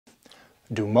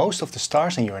Do most of the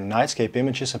stars in your nightscape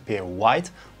images appear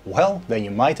white? Well, then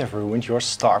you might have ruined your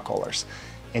star colors.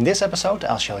 In this episode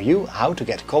I'll show you how to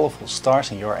get colorful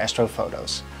stars in your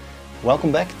astrophotos.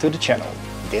 Welcome back to the channel.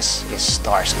 This is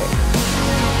Starscape.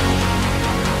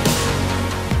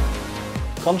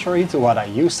 Contrary to what I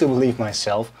used to believe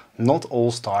myself, not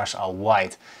all stars are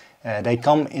white. They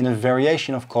come in a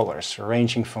variation of colors,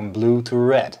 ranging from blue to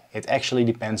red. It actually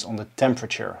depends on the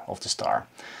temperature of the star.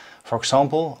 For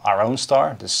example, our own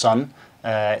star, the Sun,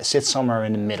 sits somewhere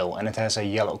in the middle and it has a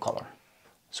yellow color.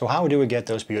 So how do we get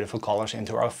those beautiful colors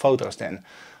into our photos then?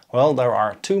 Well, there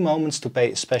are two moments to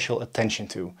pay special attention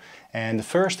to. And the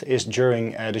first is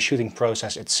during the shooting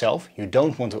process itself. You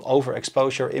don't want to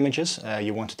overexpose your images.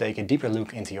 You want to take a deeper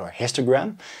look into your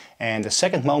histogram. And the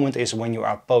second moment is when you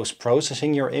are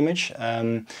post-processing your image.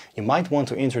 You might want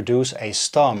to introduce a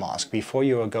star mask before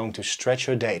you are going to stretch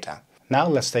your data. Now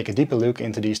let's take a deeper look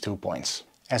into these 2 points.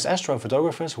 As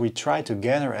astrophotographers, we try to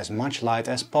gather as much light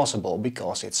as possible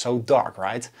because it's so dark,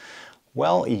 right?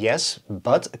 Well, yes,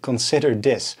 but consider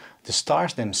this. The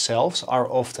stars themselves are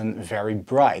often very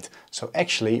bright. So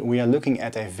actually we are looking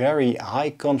at a very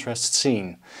high contrast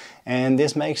scene. And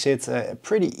this makes it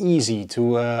pretty easy to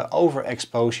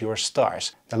overexpose your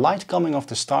stars. The light coming off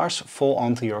the stars fall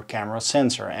onto your camera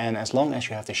sensor, and as long as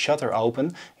you have the shutter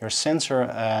open, your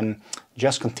sensor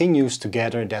just continues to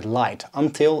gather that light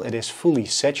until it is fully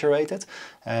saturated,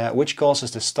 which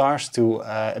causes the stars to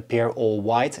appear all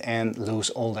white and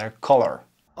lose all their color.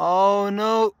 Oh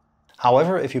no!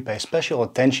 However, if you pay special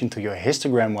attention to your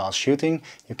histogram while shooting,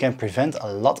 you can prevent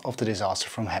a lot of the disaster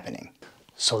from happening.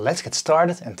 So let's get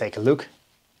started and take a look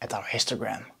at our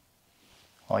histogram.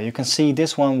 Well, you can see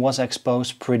this one was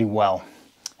exposed pretty well.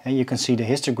 And you can see the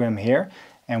histogram here,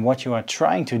 and what you are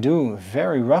trying to do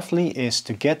very roughly is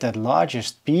to get that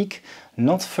largest peak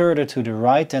not further to the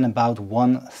right than about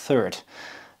 1/3.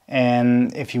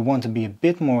 And if you want to be a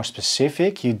bit more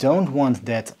specific, you don't want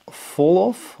that fall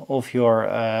off of your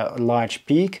large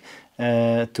peak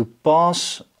to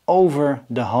pass over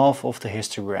the half of the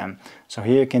histogram. So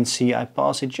here you can see I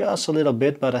pass it just a little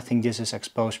bit, but I think this is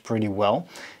exposed pretty well.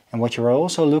 And what you're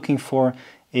also looking for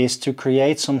is to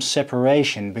create some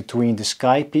separation between the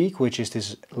sky peak, which is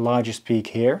this largest peak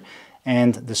here,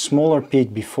 and the smaller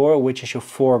peak before, which is your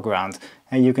foreground.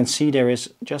 And you can see there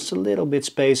is just a little bit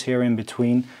space here in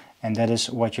between, and that is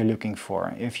what you're looking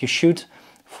for. If you shoot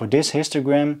for this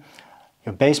histogram,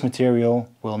 your base material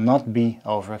will not be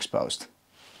overexposed.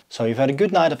 So you've had a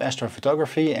good night of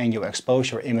astrophotography and you expose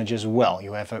your images well.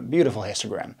 You have a beautiful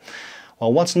histogram.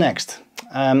 Well, what's next?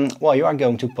 Well, you are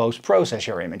going to post-process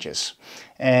your images.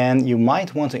 And you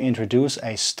might want to introduce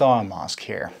a star mask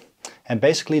here. And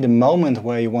basically the moment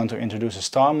where you want to introduce a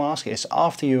star mask is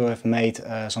after you have made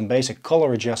some basic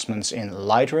color adjustments in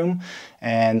Lightroom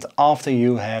and after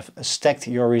you have stacked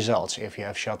your results, if you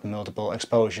have shot multiple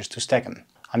exposures to stack them.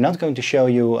 I'm not going to show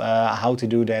you how to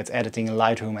do that editing in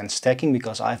Lightroom and stacking,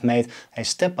 because I've made a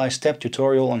step-by-step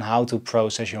tutorial on how to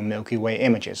process your Milky Way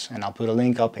images, and I'll put a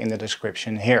link up in the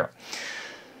description here.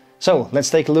 So let's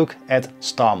take a look at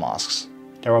star masks.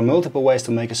 There are multiple ways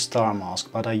to make a star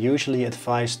mask, but I usually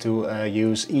advise to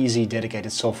use easy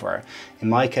dedicated software. In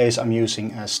my case I'm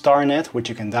using StarNet, which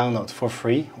you can download for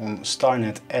free on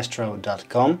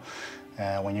starnetastro.com.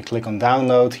 When you click on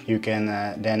download, you can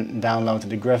then download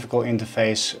the graphical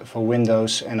interface for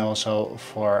Windows and also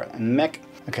for Mac.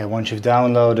 Okay, once you've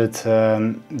downloaded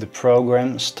the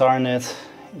program StarNet,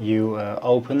 you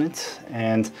open it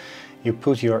and you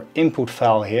put your input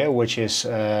file here, which is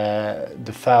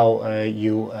the file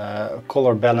you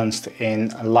color balanced in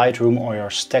Lightroom or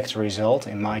your stacked result.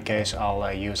 In my case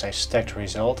I'll use a stacked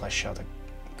result. I shot a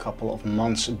couple of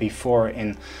months before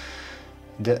in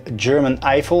the German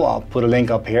Eifel. I'll put a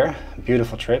link up here.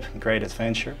 Beautiful trip, great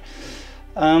adventure.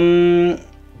 The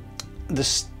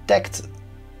stacked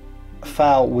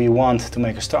file we want to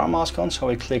make a star mask on, so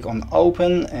we click on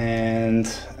open, and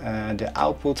the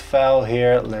output file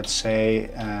here, let's say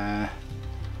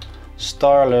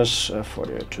starless for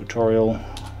the tutorial,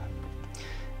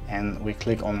 and we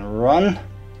click on run.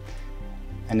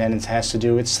 And then it has to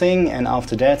do its thing, and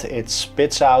after that it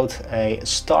spits out a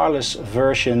starless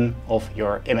version of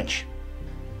your image.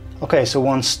 Okay, so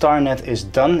once StarNet is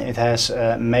done, it has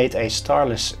made a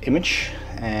starless image,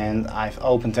 and I've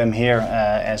opened them here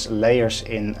as layers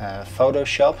in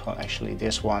Photoshop. Well, actually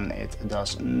this one it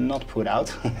does not put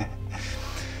out.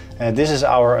 This is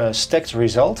our stacked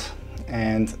result,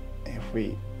 and if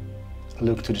we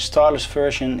look to the starless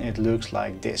version, it looks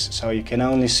like this. So you can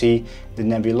only see the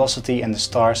nebulosity and the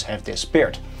stars have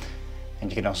disappeared.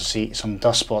 And you can also see some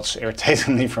dust spots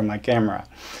irritating me from my camera.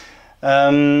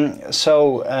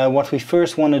 What we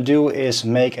first want to do is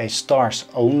make a stars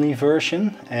only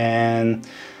version, and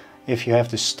if you have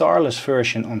the starless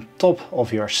version on top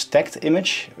of your stacked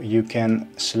image, you can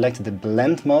select the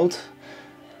blend mode,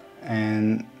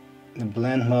 and the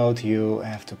blend mode you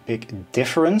have to pick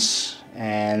difference,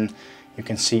 and you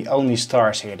can see only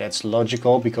stars here. That's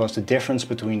logical because the difference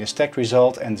between the stacked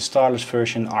result and the starless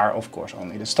version are of course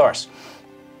only the stars.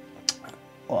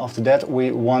 Well, after that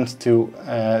we want to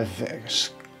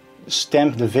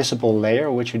stamp the visible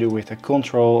layer, which you do with the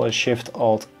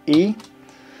Ctrl-Shift-Alt-E,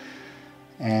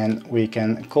 and we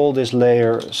can call this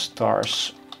layer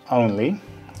stars only,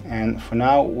 and for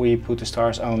now we put the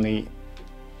stars only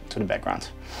to the background.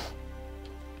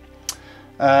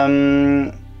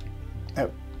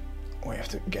 We have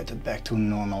to get it back to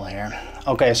normal here.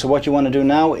 Okay, so what you want to do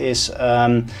now is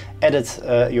edit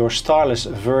your starless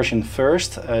version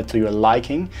first to your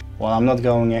liking. Well, I'm not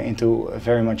going into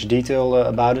very much detail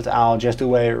about it. I'll just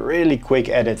do a really quick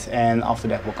edit, and after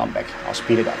that we'll come back. I'll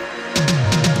speed it up.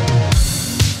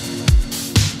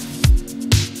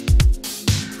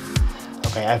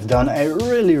 Okay, I've done a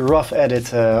really rough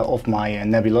edit of my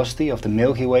nebulosity of the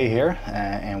Milky Way here,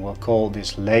 and we'll call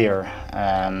this layer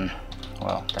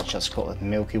well, let's just call it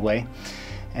Milky Way.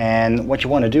 And what you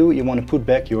want to do, you want to put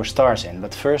back your stars in.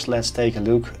 But first let's take a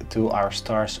look to our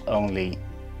stars only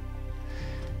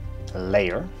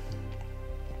layer.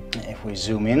 If we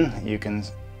zoom in, you can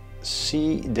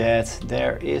see that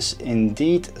there is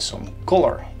indeed some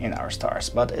color in our stars,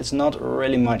 but it's not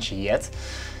really much yet.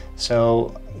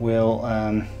 So we'll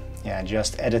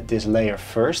just edit this layer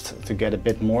first to get a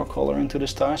bit more color into the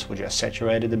stars. We'll just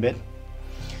saturate it a bit.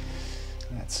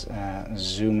 Let's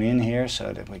zoom in here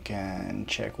so that we can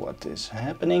check what is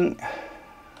happening.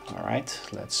 All right,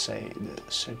 let's say the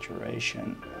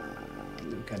saturation,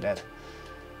 look at that.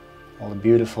 All the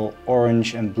beautiful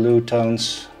orange and blue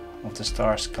tones of the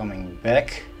stars coming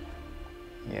back.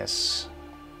 Yes,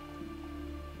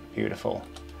 beautiful.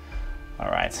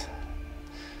 All right.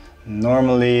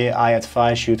 Normally I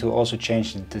advise you to also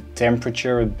change the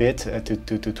temperature a bit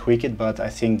to tweak it, but I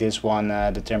think this one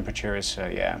the temperature is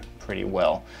pretty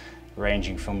well,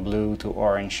 ranging from blue to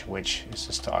orange, which is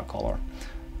the star color.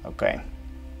 Okay,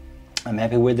 I'm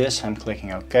happy with this. I'm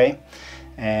clicking OK,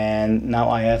 and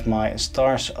now I have my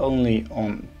stars only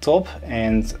on top,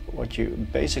 and what you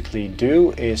basically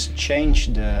do is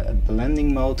change the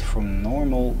blending mode from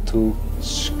normal to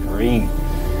screen.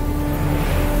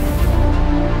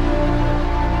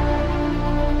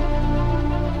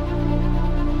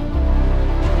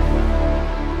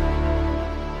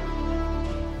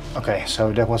 Okay,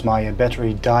 so that was my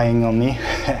battery dying on me.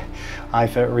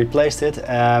 I've replaced it.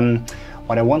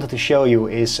 What I wanted to show you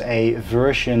is a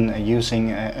version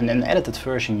using an edited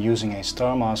version using a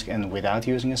star mask and without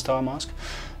using a star mask.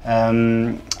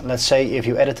 Let's say if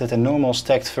you edited a normal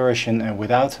stacked version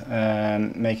without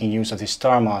making use of the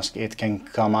star mask, it can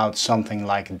come out something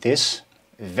like this,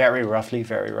 very roughly.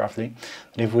 But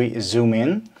if we zoom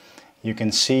in, you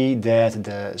can see that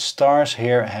the stars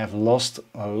here have lost,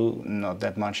 not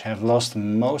that much, have lost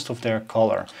most of their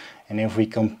color. And if we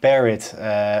compare it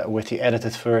with the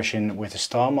edited version with the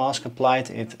star mask applied,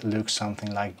 it looks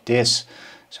something like this.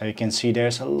 So you can see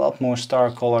there's a lot more star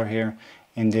color here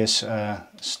in this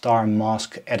star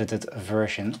mask edited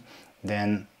version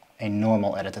than a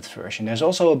normal edited version. There's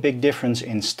also a big difference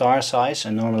in star size,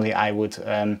 and normally I would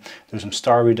do some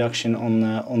star reduction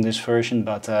on this version,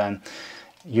 but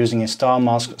using a star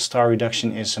mask, star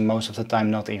reduction is most of the time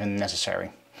not even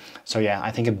necessary. So yeah, I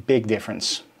think a big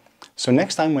difference. So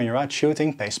next time when you're out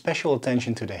shooting, pay special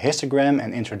attention to the histogram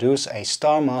and introduce a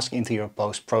star mask into your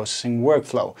post-processing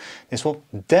workflow. This will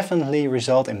definitely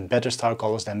result in better star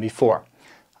colors than before.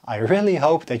 I really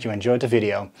hope that you enjoyed the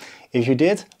video. If you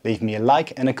did, leave me a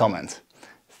like and a comment.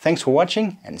 Thanks for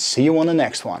watching, and see you on the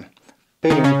next one.